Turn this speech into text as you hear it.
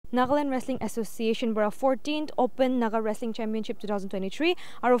Nagaland Wrestling Association bara 14th Open Naga Wrestling Championship 2023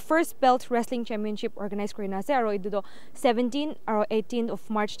 aro first belt wrestling championship organized korina ase aro idu do 17 aro 18th of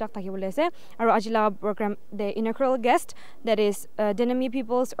March tak thakibole ase aro ajila program the inaugural guest that is Tenyimi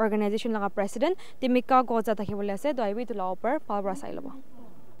People's Organization laga president Timikha Koza thakibole ase do aibi tu la upar palbra sai lobo.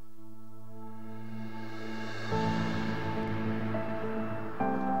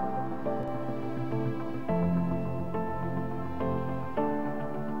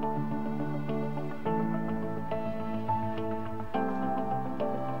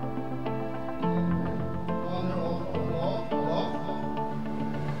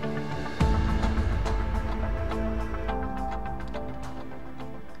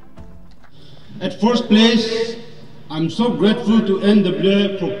 At first place, I'm so grateful to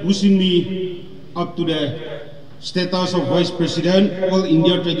NWA for pushing me up to the status of Vice President, All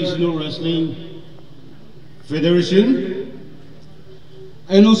India Traditional Wrestling Federation.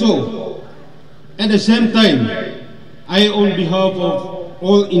 And also, at the same time, I, on behalf of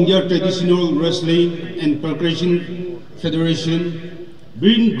All India Traditional Wrestling and Progression Federation,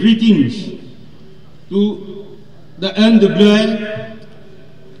 bring greetings to the NWA,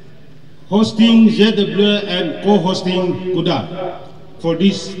 hosting ZWA and co-hosting Koza for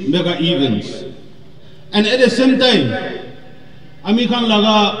these mega events. And at the same time, Amikhan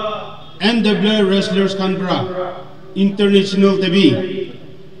Laga NWA wrestlers Canberra International TV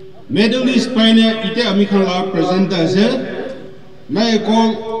medalist pioneer ite Amikhan Laga present as may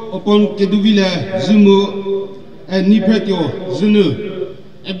call upon Keduvila Zumu and Nipetio Zunu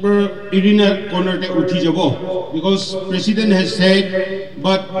ever arena corner te uthi jabo because president has said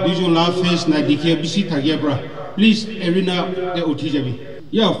but visual laugh face na dikhiya bisi thagia bra please arena te uthi jabi.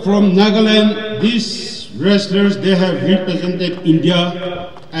 Yeah, from Nagaland, these wrestlers, they have represented India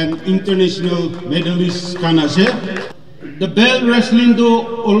and international medalists kanase the bell wrestling to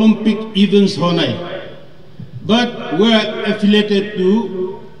Olympic events honai, but we are affiliated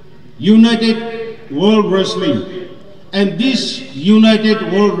to United World Wrestling. And this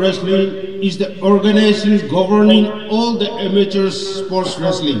United World Wrestling is the organization governing all the amateur sports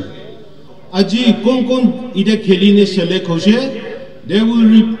wrestling. Aji kon ide kheline select hose, they will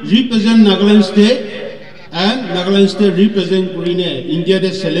represent Nagaland State, and Nagaland State represent Kurine India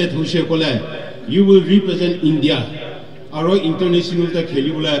de select hose kola. You will represent India. Aro international ta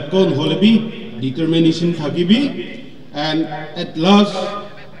kheli bola kon holebi determination thakibi, and at last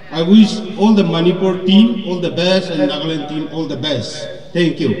I wish all the Manipur team all the best and Nagaland team all the best.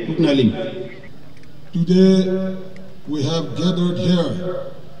 Thank you. Today we have gathered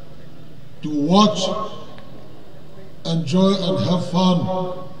here to watch, enjoy and have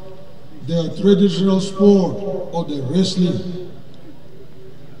fun the traditional sport of the wrestling.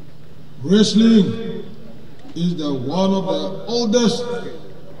 Wrestling is one of the oldest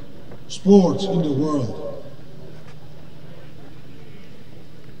sports in the world.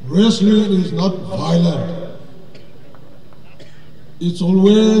 Wrestling is not violent. It's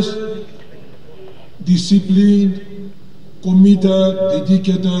always disciplined, committed,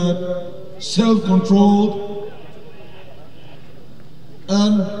 dedicated, self-controlled,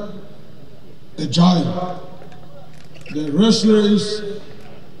 and agile. The wrestler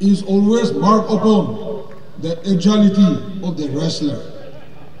is always marked upon the agility of the wrestler.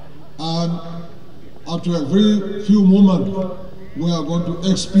 And after a very few moments, we are going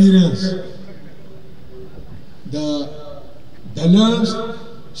to experience the balance,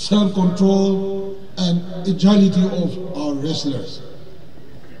 self-control, and agility of our wrestlers.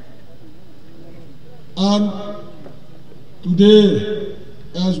 And today,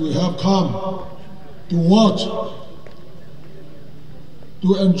 as we have come to watch,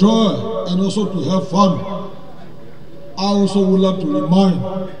 to enjoy, and also to have fun, I also would like to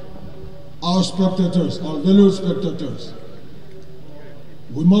remind our spectators, our valued spectators,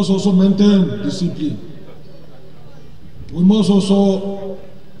 we must also maintain discipline. We must also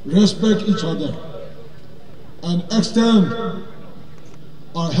respect each other and extend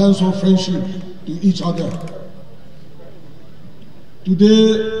our hands of friendship to each other.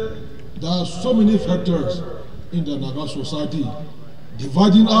 Today, there are so many factors in the Naga society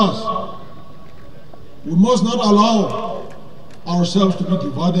dividing us. We must not allow ourselves to be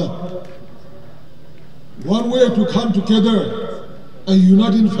divided. One way to come together, a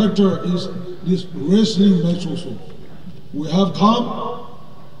uniting factor, is this wrestling match also. We have come,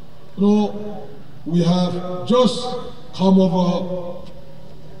 we have just come over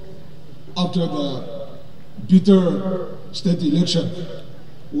after the bitter state election.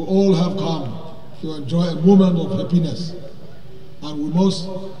 We all have come to enjoy a moment of happiness, and we must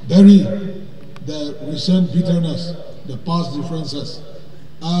bury the recent bitterness, the past differences.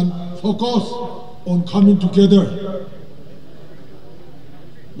 and focus on coming together.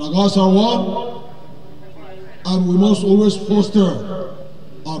 Nagas are one, and we must always foster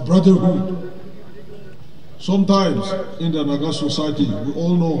our brotherhood. Sometimes in the Naga society, we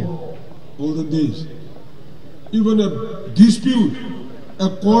all know olden days, even a dispute, a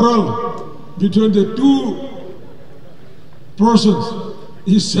quarrel between the two persons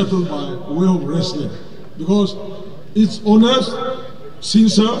is settled by way of wrestling, because it's honest,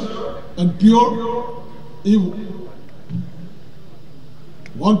 sincere, and pure. If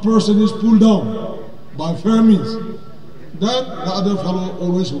one person is pulled down by fair means, then the other fellow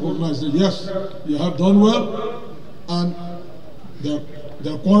always recognizes that yes, you have done well, and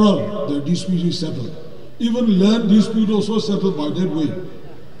their quarrel, their dispute is settled. Even land dispute also settled by that way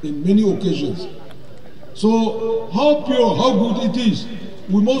in many occasions. So how pure, how good it is,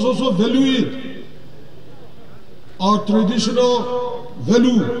 we must also value it. Our traditional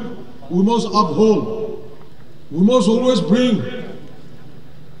value, we must uphold. We must always bring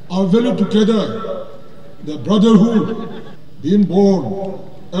our value together, the brotherhood. Being born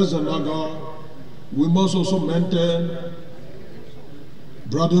as a Naga, we must also maintain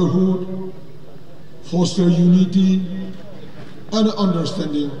brotherhood, foster unity and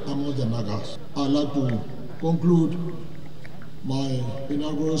understanding among the Nagas. I'd like to conclude my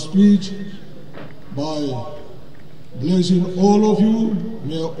inaugural speech by blessing all of you.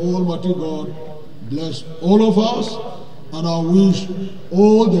 May Almighty God bless all of us, and I wish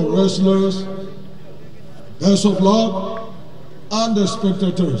all the wrestlers best of luck, and the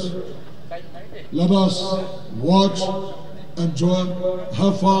spectators. Let us watch, enjoy,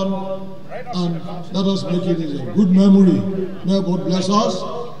 have fun, and let us make it a good memory. May God bless us.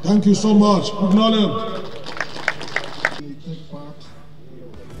 Thank you so much. Good night.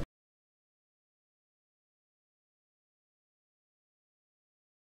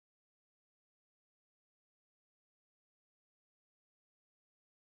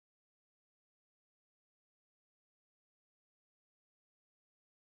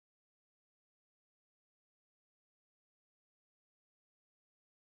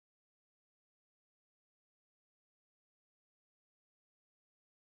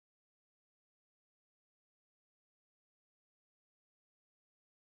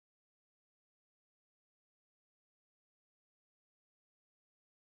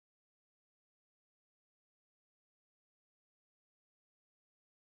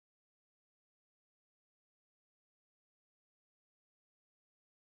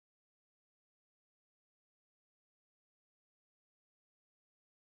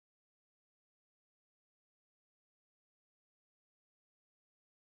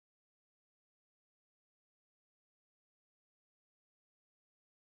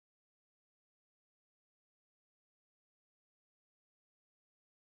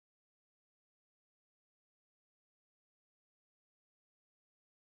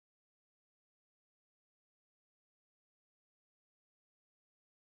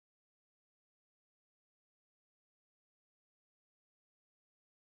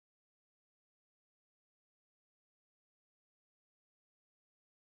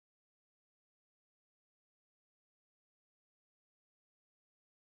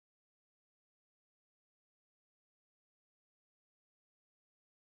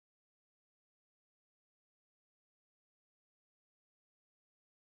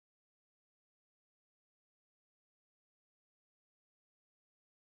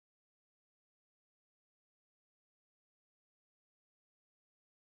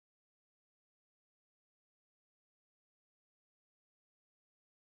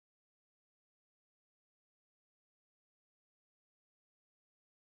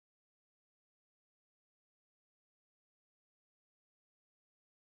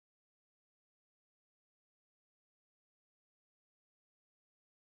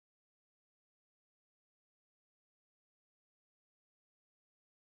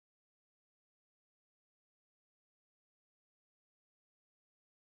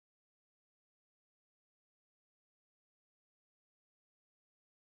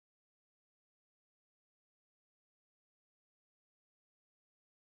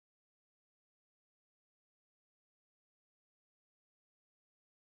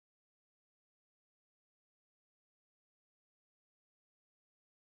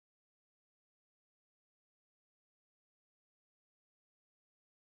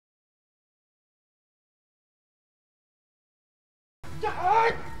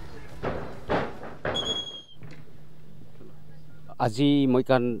 Aji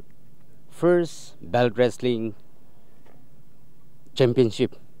moikan first belt wrestling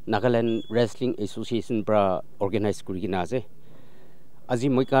championship Nagaland Wrestling Association pra organize kurigina ase আজি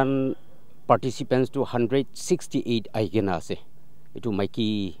মই kan participants to 168 aigena ase itu maiki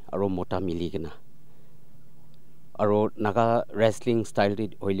aro mota mili gena aro naga wrestling style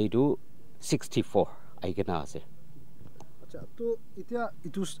hoile tu 64 aigena ase acha to itia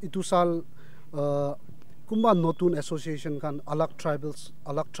itu sal kumba notun association kan alag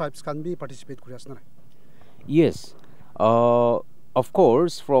tribes can be participate kuri asna yes of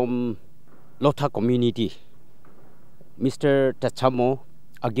course from Lotha community Mr. Tachamo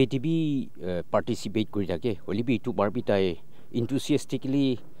agetibi participate kuri thake holibi tu barbitai enthusiastically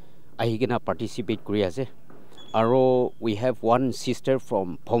ahigena participate kuri ase aro we have one sister from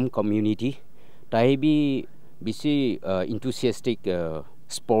Phom community tai bi bisi enthusiastic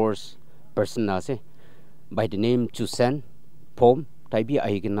sports person ase by the name Chusan Phom tai bi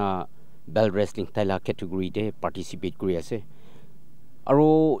ahigena bell wrestling taila category de participate kuri ase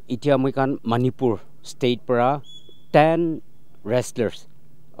aro itia moi kan Manipur state para 10 wrestlers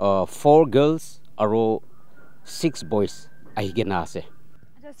 4 girls aro 6 boys ahigena ase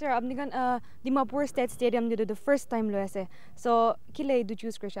sir apni kan Dimapur State Stadium de the first time lo ase so kile do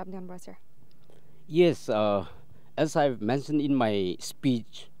choose crash apni kan sir yes as I've mentioned in my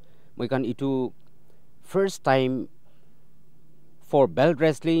speech moi kan itu first time for belt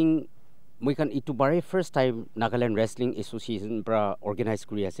wrestling moi kan itu bare first time Nagaland Wrestling Association pra organize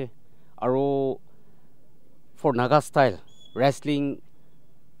kuri ase aro for Naga style wrestling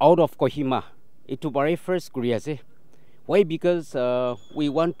out of Kohima itu bare first kuri ase why because we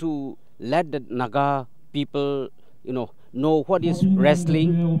want to let the Naga people know what is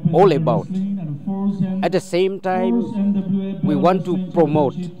wrestling all about at the same time we want to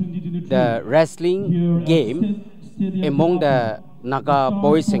promote the wrestling game among the Naga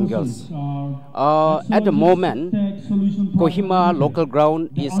boys and girls at the moment Kohima local ground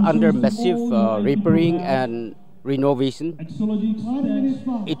is under massive repairing and renovation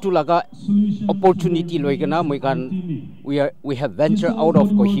itu laga opportunity loigana we have ventured out of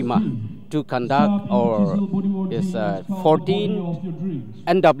Kohima to conduct our 14th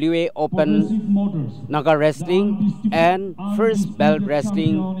NWA Open Naga Wrestling and first belt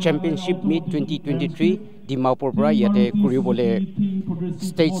wrestling championship meet 2023 Dimapur pra yate kuribole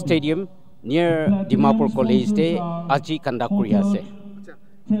state stadium near Dimapur College de aji conduct kuri ase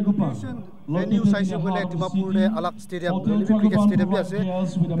venue size bole Dimapur de alag stadium cricket stadium bi ase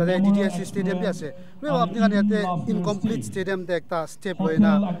tade DDS stadium bi ase me apni kan yate incomplete stadium de ekta step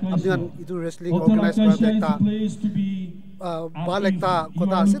hoina apni kan itu wrestling organize kora de ekta bal ekta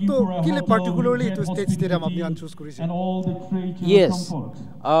kota ase to kile particularly to state stadium apni kan choose kuri yes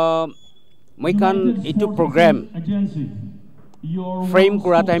moi kan itu program frame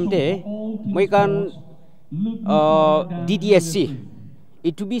kura time de moi kan DDSC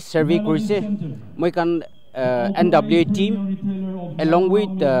it to be survey kurise moi kan NWA team along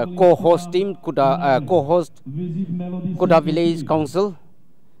with co-host team co-host Koda Village Council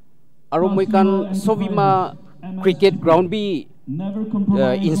aro moi kan Sovima cricket ground bi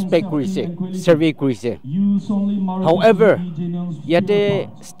inspect kurise survey kurise however yate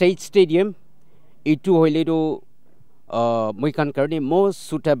state stadium itu hoile do moi kan karne most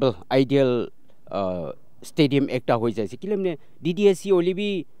suitable ideal stadium ekta hoi jaise kilemne DDSC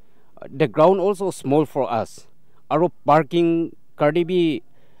olibi the ground also small for us aro parking karne bi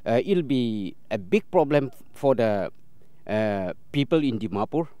it'll be a big problem for the people in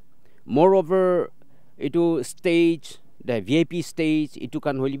Dimapur moreover itu stage the VIP stage itu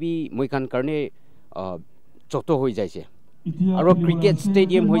kan holibi moi kan karne choto hoi jaise aro cricket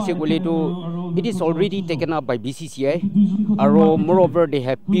stadium hoise gole to it is already taken up by BCCI aro moreover they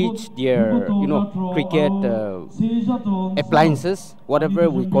have pitched their cricket appliances whatever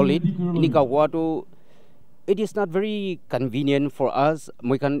we call it inika wato it is not very convenient for us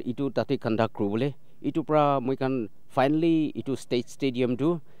moi kan itu tate conduct krubole itu pra moi kan finally itu state stadium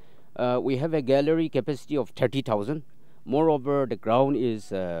do we have a gallery capacity of 30,000 moreover the ground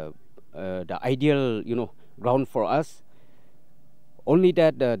is the ideal ground for us only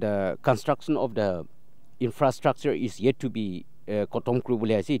that the construction of the infrastructure is yet to be kotom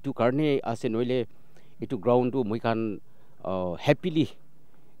krubule ase itu karne ase noile itu ground to moi kan happily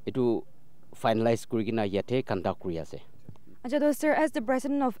itu finalize kurigina yate conduct kuri ase acha to sir as the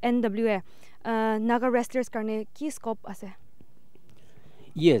president of NWA Naga wrestlers karne ki scope ase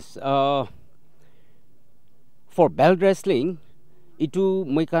yes for belt wrestling itu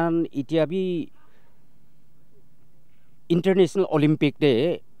moi kan itiabi International Olympic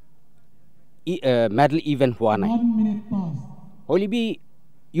Day medal event hua nai holibi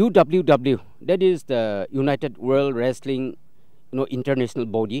UWW that is the United World Wrestling international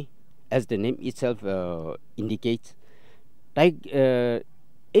body as the name itself indicates like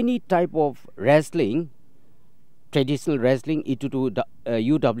any type of wrestling, traditional wrestling, itu to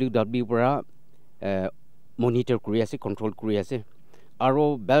UWW para monitor kuri ase, control kuri ase.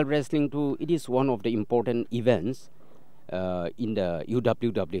 Aro belt wrestling to it is one of the important events in the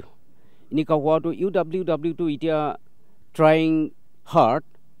UWW. Inika wado UWW to itia trying hard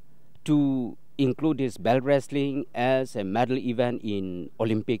to include this belt wrestling as a medal event in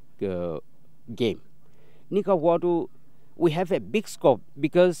Olympic game. Nika wado we have a big scope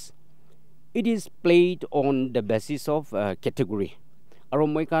because it is played on the basis of category. Aro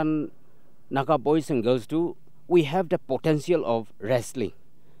moikan Naga boys and girls too, we have the potential of wrestling.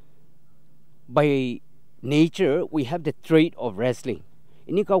 By nature, we have the trait of wrestling.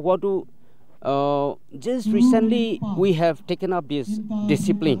 Inika wadu, just recently we have taken up this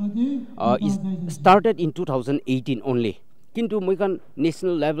discipline. It started in 2018 only. Kintu moikan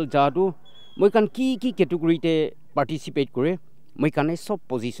national level jadu, moikan ki category te participate kore, moikan e sub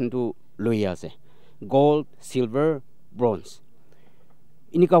position to loya ase. Gold, silver, bronze.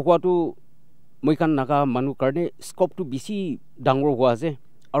 Inika wadu moikan Naga manu karne scope to bisi dangor hua ase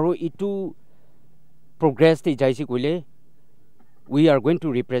aro itu progress te jaisi koile we are going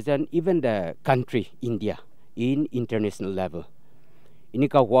to represent even the country India in international level.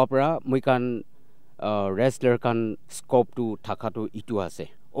 Inika hua para moikan wrestler kan scope to thaka to itu ase.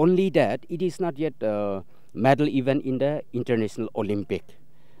 Only that it is not yet medal event in the international Olympic.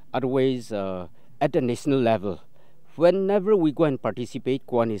 Otherwise at the national level, whenever we go and participate,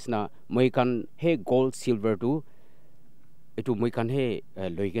 kuan is na moikan he gold, silver to itu moikan he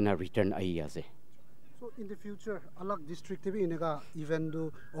loigena return ai ase. So in the future, alag district TV inega event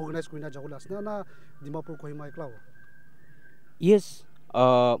do organize kuina jagulas na Dimapur Kohima iklaw. Yes,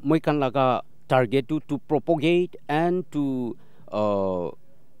 moikan laga target to propagate and to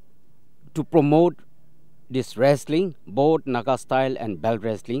promote this wrestling, both Naga style and belt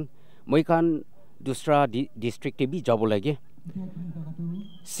wrestling. Moikan दूसरा district भी जाबो लगे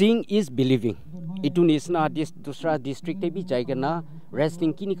seeing is believing itu nisna दूसरा district भी जाएगा ना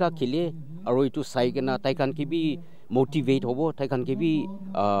wrestling किनी का खेले और itu साइगा ना ताइकान के भी motivate होबो ताइकान के भी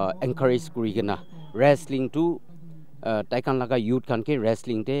encourage करेगा ना wrestling to ताइकान लगा youth कान के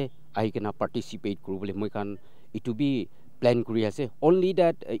wrestling ते आइगा ना participate करू बोले मैं कान itu भी plan करी ऐसे only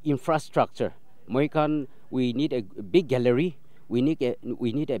that infrastructure मैं कान we need a big gallery, we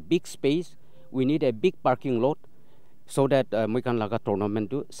need a big space, we need a big parking lot so that we can laga tournament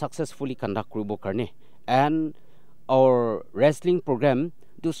to successfully conduct krubo karne. And our wrestling program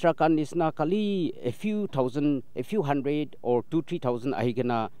dusra kan isna kali a few hundred or 2-3,000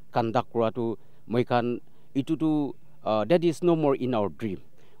 ahigena conduct kura to we can itu to that is no more in our dream.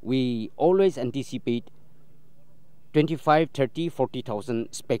 We always anticipate 25, 30, 40,000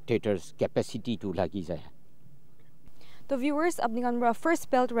 spectators capacity to lagi jaya. So viewers, apni kan first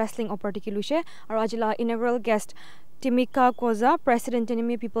belt wrestling opportunity aro ajila inaugural guest Timikha Koza, President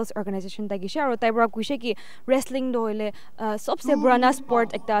Tenyimi People's Organization tagishe aro taibra kuishe ki wrestling do hile sobse brana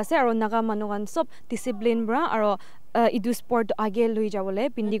sport ekta ase aro Naga manugan sob discipline bra aro idu sport age loi jabole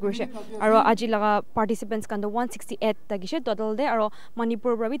pindi kurise aro ajilaga participants kan 168 tagishe total de aro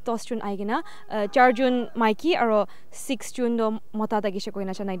Manipur bra bi toss chun aigena 4 jun maiki aro 6 jun do mota tagishe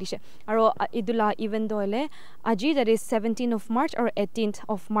koina chanai dishe aro idula event do hile aji that is 17th of March or 18th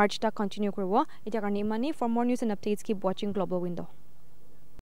of March ta continue korbo eta karni mani. For more news and updates keep watching Global Window.